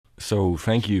So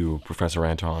thank you, Professor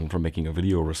Anton, for making a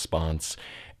video response.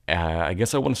 I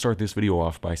guess I want to start this video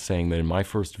off by saying that in my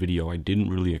first video, I didn't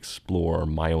really explore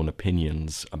my own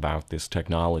opinions about this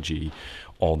technology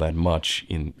all that much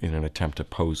in an attempt to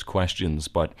pose questions.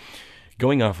 But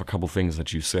going off a couple things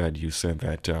that you said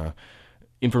that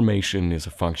information is a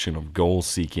function of goal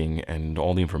seeking, and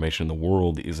all the information in the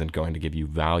world isn't going to give you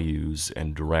values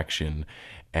and direction.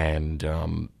 And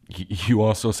you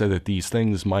also said that these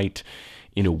things might,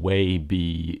 in a way,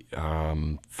 be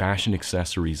fashion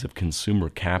accessories of consumer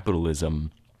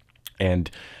capitalism. And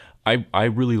I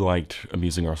really liked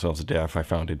Amusing Ourselves to Death. I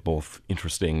found it both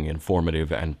interesting,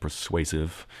 informative, and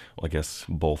persuasive. Well, I guess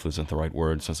both isn't the right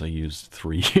word since I used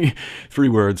three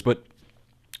words. But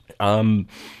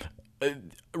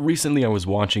recently I was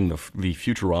watching the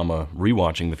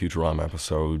rewatching the Futurama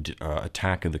episode,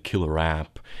 Attack of the Killer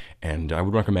App, and I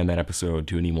would recommend that episode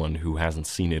to anyone who hasn't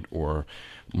seen it or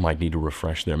might need to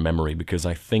refresh their memory, because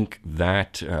I think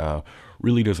that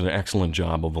really does an excellent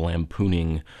job of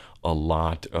lampooning a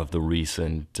lot of the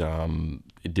recent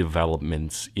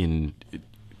developments in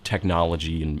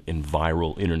technology and in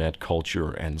viral internet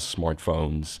culture and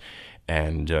smartphones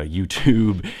and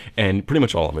YouTube, and pretty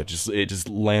much all of it. It just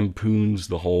lampoons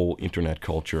the whole internet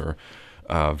culture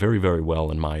very, very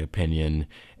well, in my opinion.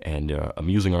 And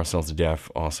Amusing Ourselves to Death,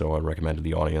 also, I recommend to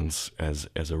the audience as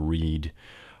a read.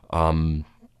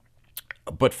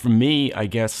 But for me, I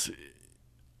guess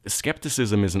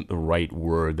skepticism isn't the right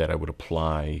word that I would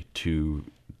apply to,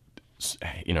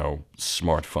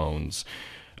 smartphones.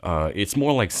 It's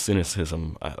more like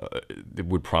cynicism. It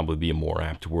would probably be a more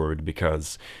apt word,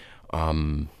 because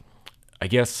I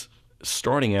guess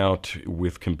starting out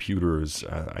with computers,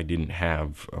 I didn't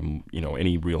have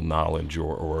any real knowledge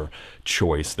or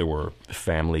choice. There were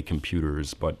family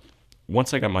computers, but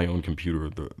once I got my own computer,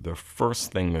 the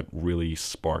first thing that really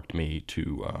sparked me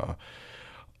to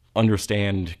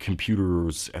understand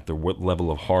computers at the level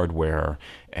of hardware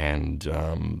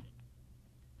and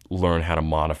learn how to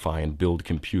modify and build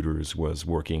computers was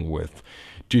working with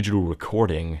digital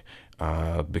recording,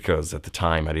 because at the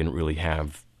time I didn't really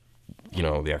have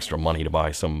the extra money to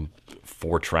buy some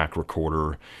 4-track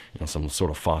recorder, some sort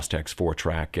of Fostex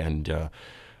 4-track, and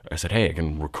I said, hey, I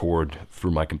can record through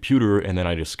my computer. And then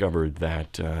I discovered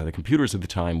that the computers at the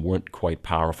time weren't quite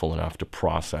powerful enough to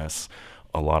process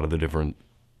a lot of the different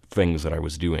things that I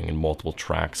was doing in multiple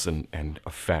tracks and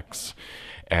effects.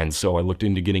 And so I looked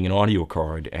into getting an audio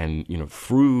card, and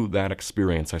through that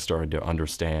experience I started to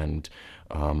understand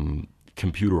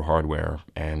computer hardware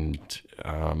and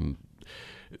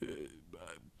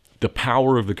the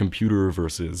power of the computer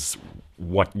versus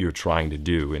what you're trying to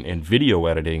do. And video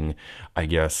editing, I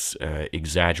guess,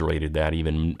 exaggerated that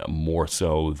even more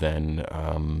so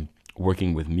than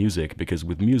working with music, because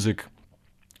with music,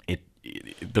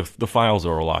 the files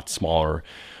are a lot smaller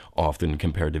often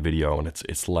compared to video, and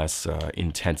it's less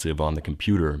intensive on the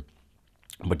computer.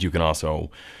 But you can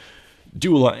also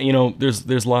do a lot.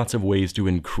 There's lots of ways to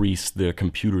increase the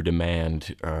computer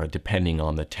demand depending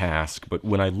on the task. But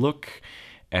when I look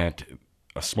at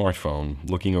a smartphone,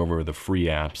 looking over the free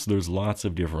apps, there's lots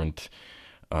of different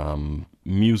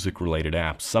music-related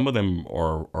apps. Some of them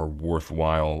are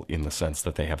worthwhile in the sense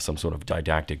that they have some sort of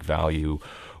didactic value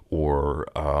or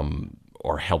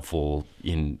are helpful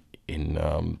in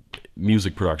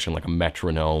music production, like a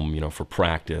metronome, for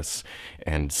practice,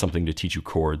 and something to teach you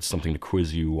chords, something to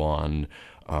quiz you on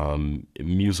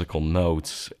musical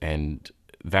notes, and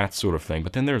that sort of thing.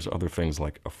 But then there's other things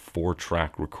like a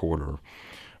 4-track recorder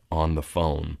on the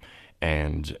phone,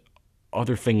 and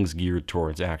other things geared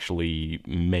towards actually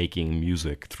making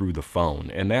music through the phone.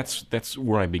 And that's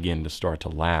where I begin to start to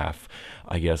laugh,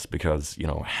 I guess, because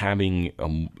having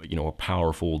a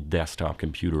powerful desktop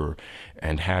computer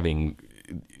and having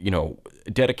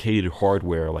dedicated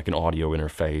hardware like an audio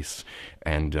interface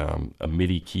and a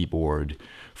MIDI keyboard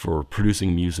for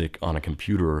producing music on a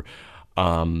computer,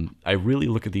 I really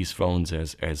look at these phones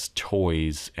as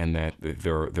toys, and that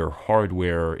their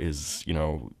hardware is,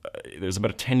 there's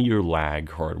about a 10-year lag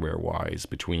hardware-wise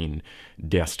between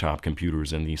desktop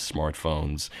computers and these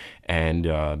smartphones.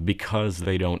 And because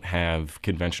they don't have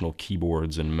conventional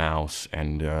keyboards and mouse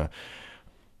and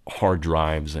hard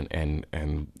drives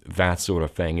and that sort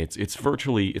of thing,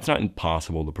 it's not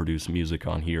impossible to produce music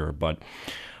on here, but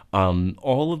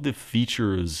all of the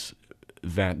features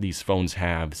that these phones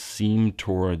have seem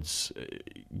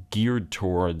geared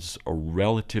towards a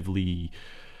relatively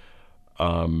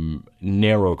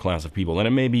narrow class of people. And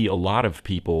it may be a lot of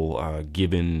people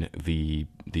given the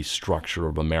structure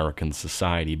of American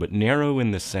society, but narrow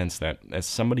in the sense that as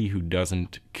somebody who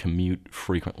doesn't commute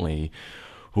frequently,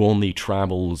 who only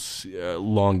travels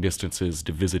long distances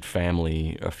to visit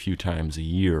family a few times a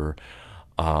year,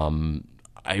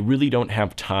 I really don't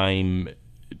have time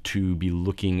to be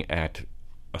looking at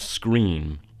a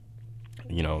screen,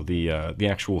 the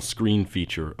actual screen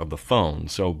feature of the phone.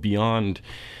 So beyond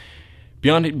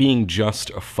it being just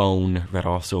a phone that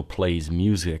also plays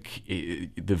music,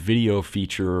 the video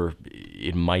feature,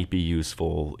 it might be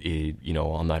useful,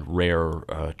 on that rare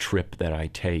trip that I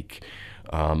take.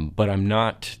 But I'm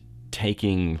not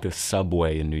taking the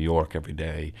subway in New York every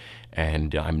day,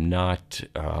 and I'm not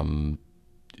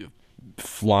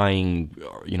flying,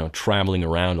 traveling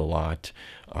around a lot,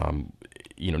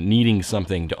 needing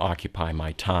something to occupy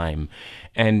my time.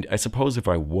 And I suppose if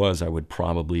I was, I would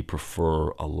probably prefer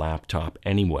a laptop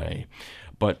anyway.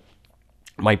 But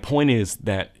my point is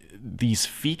that these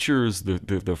features,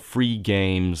 the free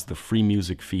games, the free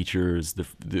music features,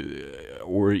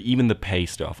 or even the pay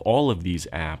stuff, all of these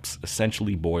apps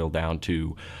essentially boil down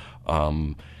to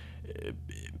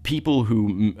people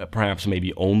who perhaps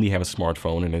maybe only have a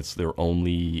smartphone and it's their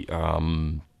only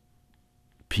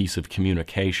piece of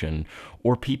communication,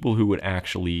 or people who would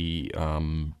actually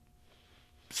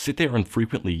sit there and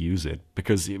frequently use it,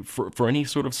 because for any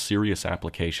sort of serious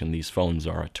application, these phones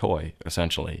are a toy,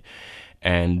 essentially.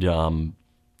 And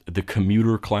the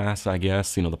commuter class, I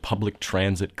guess, the public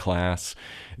transit class,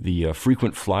 the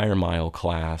frequent flyer mile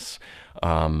class,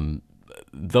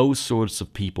 those sorts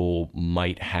of people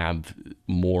might have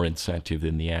more incentive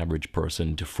than the average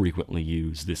person to frequently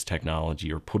use this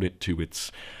technology or put it to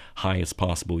its highest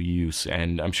possible use.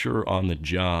 And I'm sure on the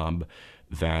job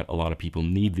that a lot of people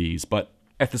need these. But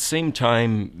at the same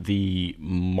time, the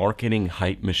marketing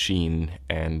hype machine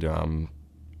and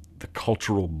the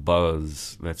cultural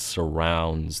buzz that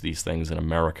surrounds these things in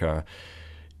America,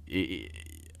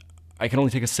 I can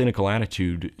only take a cynical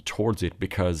attitude towards it,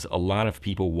 because a lot of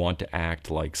people want to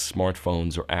act like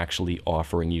smartphones are actually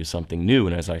offering you something new.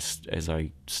 And as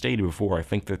I stated before, I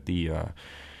think that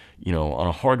on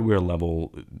a hardware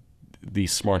level,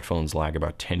 these smartphones lag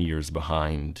about 10 years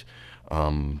behind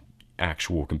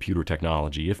actual computer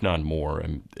technology, if not more.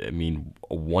 I mean,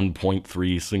 a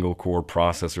 1.3 single core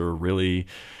processor, really.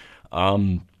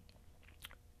 And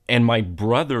my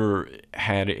brother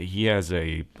he has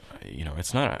a, he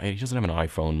doesn't have an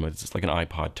iPhone, but it's just like an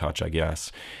iPod Touch, I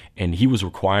guess. And he was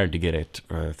required to get it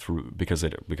because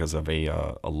of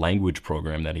a language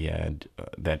program that he had,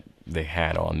 that they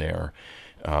had on there,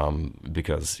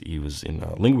 because he was in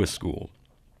linguist school.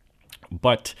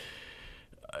 But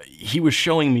he was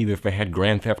showing me that they had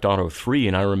Grand Theft Auto 3,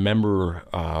 and I remember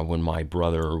when my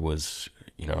brother was,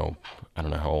 I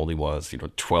don't know how old he was,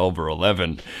 12 or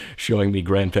 11, showing me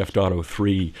Grand Theft Auto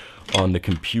 3 on the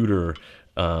computer.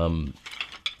 And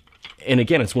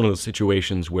again, it's one of those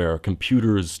situations where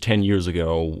computers 10 years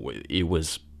ago, it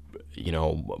was,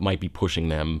 might be pushing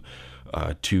them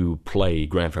to play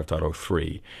Grand Theft Auto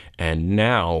 3. And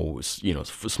now,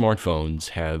 smartphones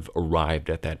have arrived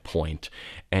at that point.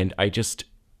 And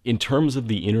in terms of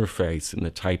the interface and the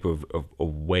type of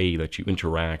way that you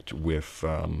interact with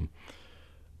a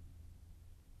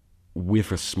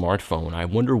smartphone, I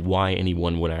wonder why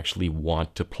anyone would actually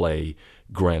want to play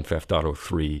Grand Theft Auto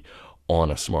 3 on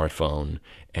a smartphone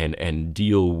and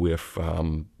deal with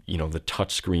the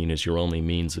touchscreen as your only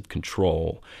means of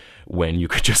control, when you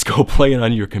could just go play it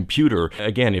on your computer.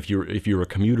 Again, if you're a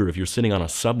commuter, if you're sitting on a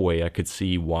subway, I could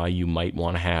see why you might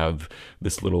want to have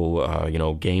this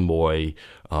little Game Boy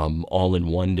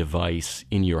all-in-one device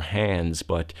in your hands.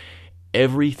 But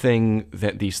everything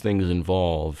that these things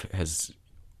involve has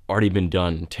already been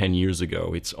done 10 years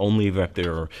ago. It's only that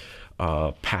they're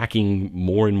packing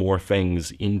more and more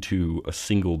things into a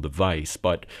single device.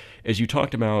 But as you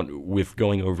talked about with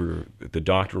going over the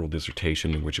doctoral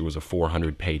dissertation, in which it was a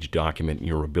 400-page document, and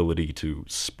your ability to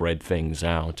spread things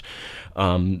out,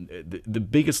 the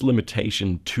biggest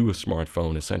limitation to a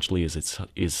smartphone essentially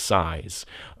is size.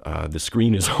 The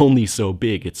screen is only so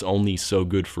big. It's only so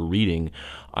good for reading.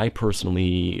 I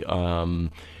personally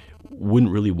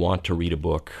wouldn't really want to read a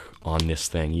book on this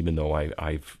thing, even though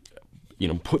I've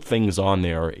put things on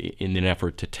there in an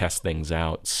effort to test things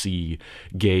out,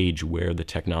 gauge where the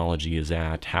technology is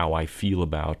at, how I feel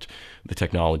about the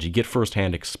technology, get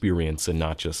firsthand experience and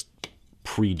not just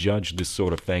prejudge this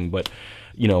sort of thing. But,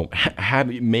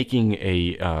 making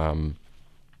an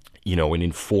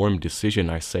informed decision,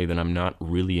 I say that I'm not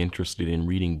really interested in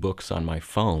reading books on my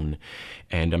phone,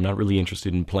 and I'm not really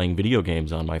interested in playing video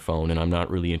games on my phone, and I'm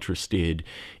not really interested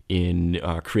in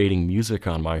creating music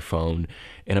on my phone,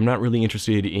 and I'm not really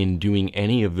interested in doing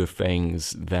any of the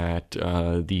things that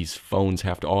these phones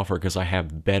have to offer, because I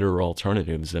have better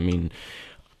alternatives. I mean,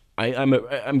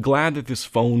 I'm glad that this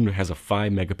phone has a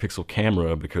 5 megapixel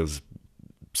camera, because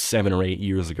 7 or 8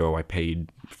 years ago I paid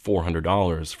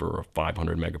 $400 for a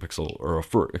 500 megapixel, or a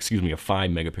 5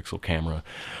 megapixel camera.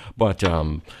 But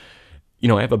I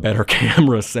have a better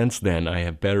camera since then. I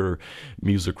have better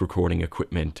music recording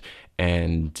equipment,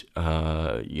 and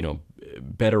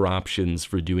better options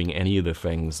for doing any of the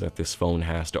things that this phone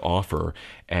has to offer.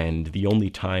 And the only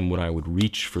time when I would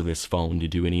reach for this phone to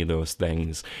do any of those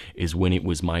things is when it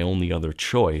was my only other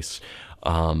choice.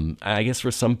 I guess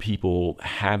for some people,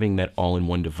 having that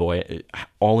all-in-one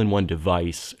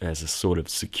device as a sort of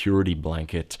security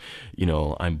blanket,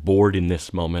 I'm bored in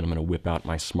this moment, I'm going to whip out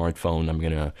my smartphone, I'm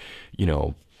going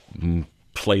to,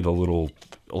 play the little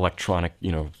electronic,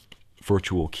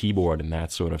 virtual keyboard and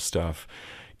that sort of stuff,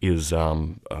 is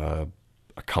a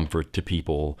comfort to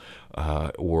people,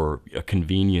 or a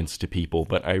convenience to people.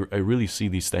 But I really see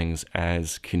these things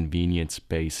as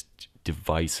convenience-based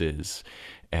devices.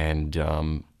 And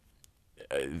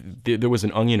there was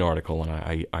an Onion article, and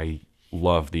I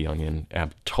love the Onion.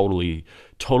 I'm totally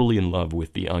in love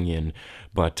with the Onion.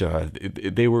 But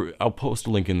I'll post a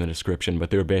link in the description,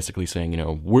 but they were basically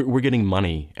saying, we're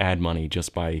getting ad money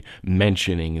just by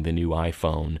mentioning the new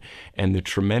iPhone. And the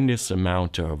tremendous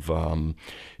amount of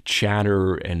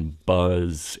chatter and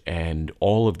buzz and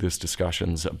all of this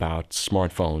discussions about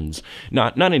smartphones,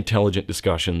 not intelligent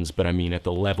discussions, but I mean at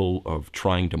the level of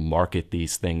trying to market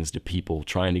these things to people,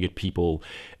 trying to get people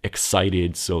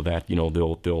excited so that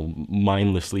they'll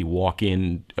mindlessly walk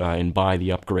in and buy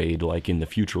the upgrade, like in the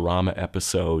Futurama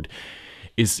episode,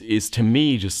 is to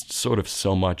me just sort of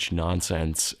so much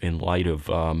nonsense, in light of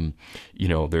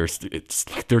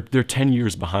they're 10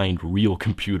 years behind real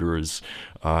computers,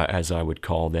 as I would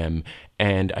call them.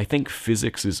 And I think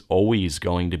physics is always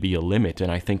going to be a limit.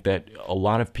 And I think that a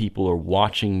lot of people are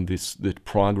watching the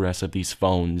progress of these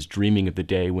phones, dreaming of the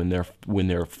day when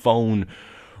their phone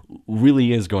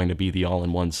really is going to be the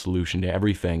all-in-one solution to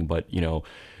everything. But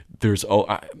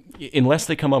unless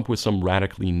they come up with some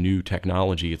radically new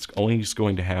technology, it's always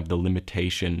going to have the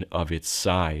limitation of its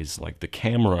size. Like the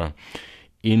camera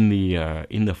in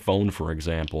the phone, for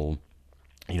example,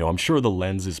 I'm sure the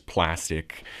lens is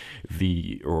plastic,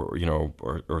 or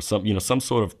some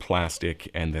sort of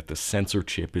plastic, and that the sensor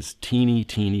chip is teeny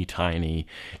tiny,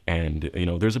 and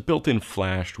there's a built-in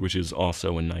flash, which is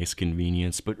also a nice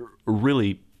convenience. But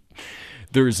really,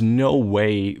 there's no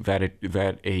way that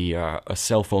a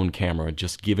cell phone camera,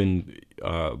 just given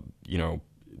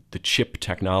the chip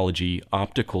technology,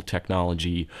 optical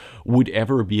technology, would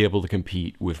ever be able to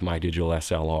compete with my digital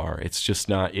SLR. It's just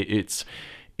not. It's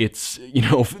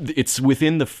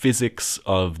within the physics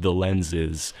of the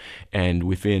lenses, and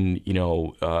within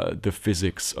the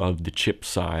physics of the chip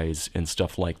size and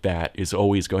stuff like that, is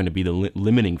always going to be the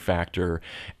limiting factor.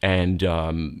 And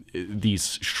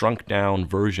these shrunk down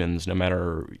versions, no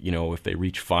matter if they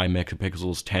reach 5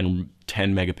 megapixels,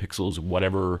 10 megapixels,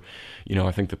 whatever,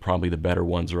 I think that probably the better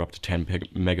ones are up to 10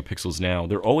 megapixels now.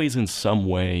 They're always in some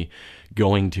way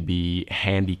going to be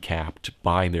handicapped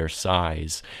by their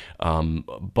size.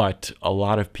 But a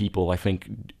lot of people, I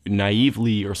think,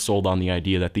 naively are sold on the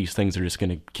idea that these things are just going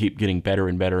to keep getting better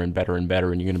and better and better and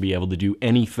better, and you're going to be able to do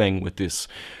anything with this,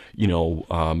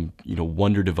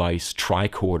 wonder device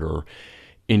tricorder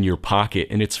in your pocket.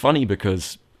 And it's funny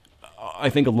because I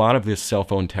think a lot of this cell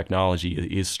phone technology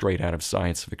is straight out of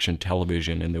science fiction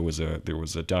television. And there was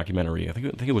a documentary, I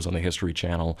think it was on the History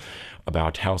Channel,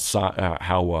 about how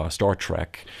Star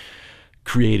Trek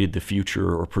created the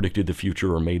future, or predicted the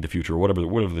future, or made the future, or whatever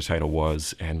the title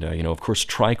was. And of course,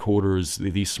 tricorders,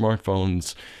 these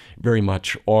smartphones, very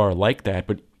much are like that.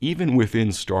 But even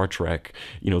within Star Trek,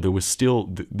 there was still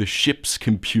the ship's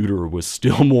computer was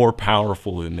still more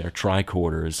powerful than their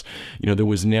tricorders. There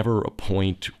was never a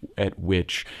point at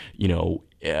which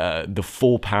the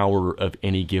full power of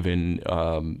any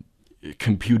given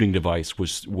computing device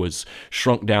was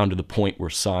shrunk down to the point where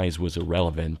size was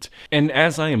irrelevant. And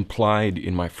as I implied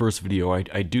in my first video, I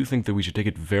do think that we should take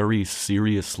it very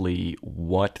seriously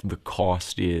what the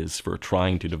cost is for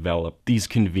trying to develop these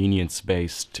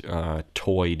convenience-based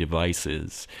toy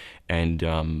devices. And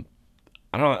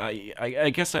I don't know, I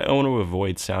guess I want to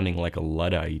avoid sounding like a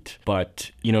Luddite,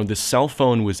 but the cell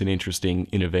phone was an interesting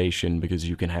innovation because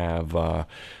you can have a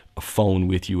phone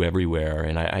with you everywhere.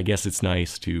 And I guess it's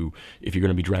nice to, if you're going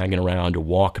to be dragging around a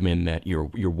Walkman, that your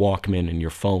Walkman and your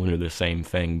phone are the same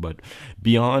thing. But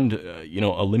beyond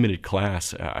a limited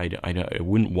class, I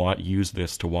wouldn't use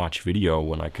this to watch video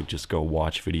when I could just go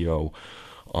watch video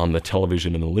on the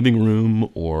television in the living room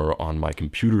or on my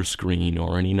computer screen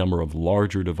or any number of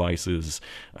larger devices.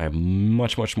 I have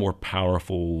much, much more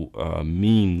powerful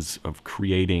means of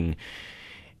creating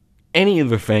any of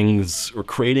the things, or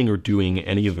creating or doing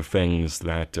any of the things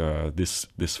that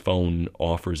this phone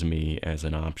offers me as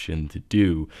an option to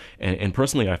do. And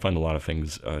personally, I find a lot of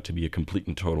things to be a complete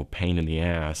and total pain in the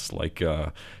ass, like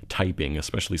typing,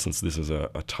 especially since this is a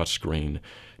touchscreen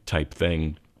type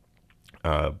thing.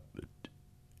 And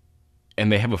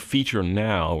they have a feature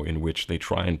now in which they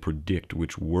try and predict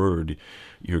which word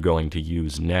you're going to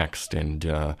use next.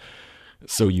 And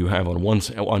so you have on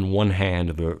one hand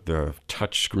the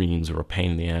touch screens are a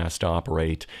pain in the ass to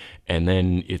operate, and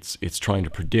then it's trying to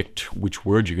predict which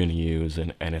word you're going to use,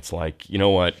 and it's like, you know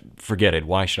what, forget it.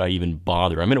 Why should I even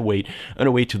bother? I'm gonna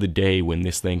wait to the day when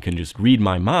this thing can just read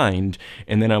my mind,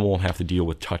 and then I won't have to deal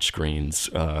with touch screens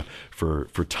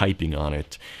for typing on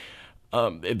it.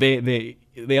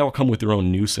 They all come with their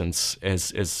own nuisance,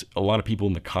 as a lot of people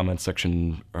in the comment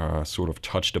section sort of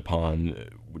touched upon.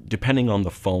 Depending on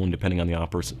the phone, depending on the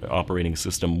operating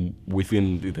system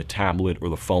within the tablet or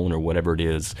the phone or whatever it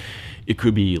is, it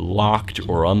could be locked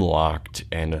or unlocked.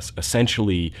 And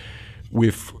essentially,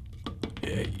 with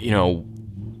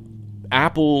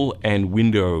Apple and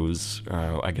Windows,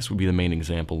 I guess would be the main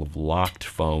example of locked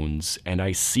phones, and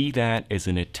I see that as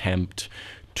an attempt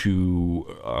to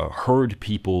herd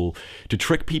people, to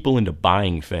trick people into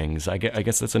buying things. I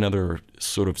guess that's another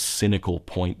sort of cynical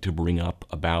point to bring up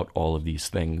about all of these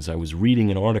things. I was reading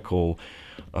an article,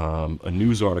 a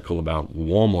news article about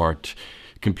Walmart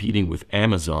competing with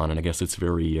Amazon, and I guess it's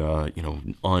very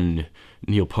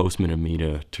un-Neil Postman of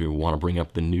me to want to bring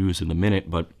up the news in a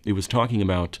minute, but it was talking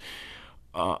about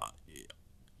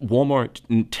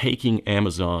Walmart taking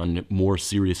Amazon more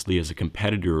seriously as a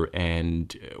competitor,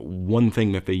 and one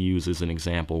thing that they use as an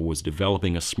example was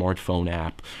developing a smartphone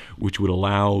app which would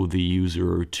allow the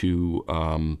user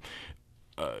to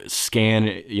scan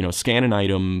an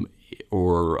item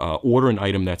or order an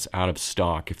item that's out of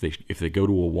stock. If they go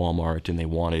to a Walmart and they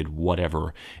wanted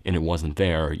whatever and it wasn't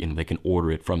there, they can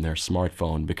order it from their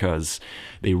smartphone, because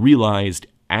they realized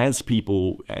as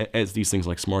these things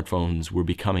like smartphones were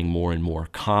becoming more and more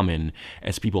common,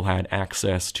 as people had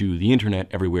access to the internet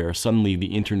everywhere, suddenly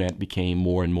the internet became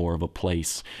more and more of a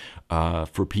place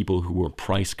for people who were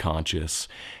price conscious.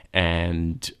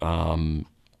 And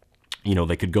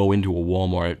they could go into a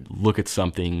Walmart, look at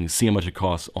something, see how much it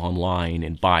costs online,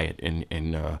 and buy it, and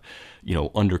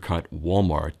undercut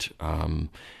Walmart.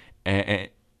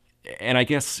 And I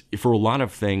guess for a lot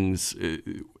of things,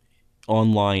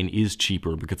 online is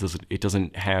cheaper because it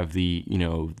doesn't have the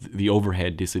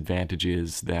overhead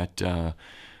disadvantages that a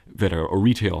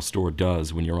retail store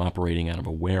does when you're operating out of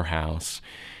a warehouse.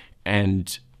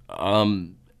 And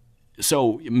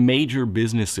so major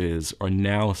businesses are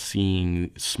now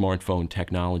seeing smartphone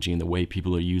technology and the way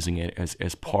people are using it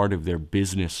as part of their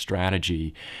business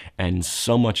strategy. And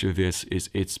so much of this is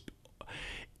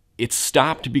it's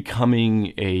stopped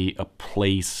becoming a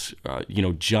place,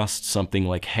 just something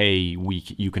like, hey,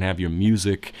 you can have your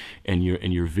music and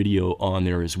your video on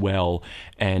there as well.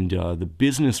 And the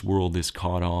business world is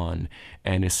caught on,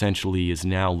 and essentially is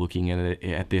now looking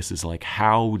at this as like,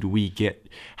 how do we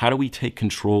take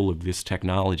control of this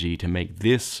technology to make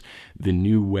this the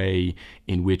new way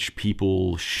in which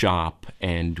people shop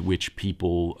and which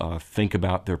people think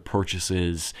about their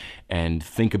purchases and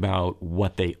think about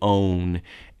what they own.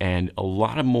 And a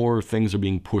lot of more things are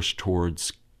being pushed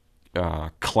towards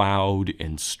cloud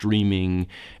and streaming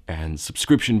and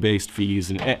subscription-based fees.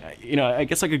 And I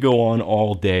guess I could go on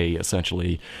all day,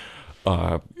 essentially,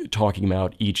 talking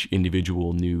about each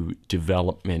individual new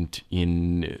development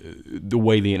in the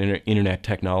way the internet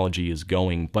technology is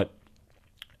going. But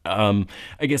I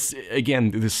guess,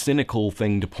 again, the cynical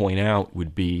thing to point out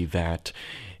would be that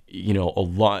a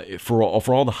lot for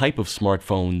all the hype of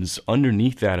smartphones,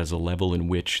 underneath that is a level in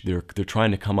which they're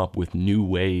trying to come up with new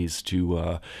ways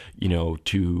to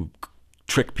to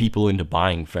trick people into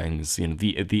buying things.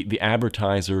 The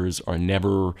advertisers are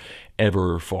never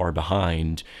ever far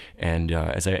behind, and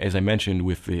as I mentioned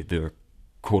with the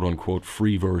quote-unquote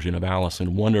free version of Alice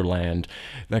in Wonderland,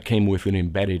 that came with an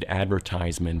embedded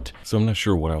advertisement. So I'm not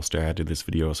sure what else to add to this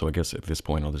video, so I guess at this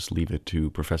point I'll just leave it to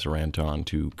Professor Anton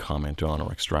to comment on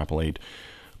or extrapolate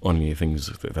on any things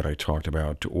that I talked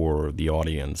about, or the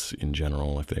audience in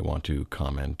general if they want to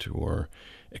comment or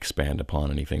expand upon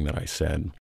anything that I said.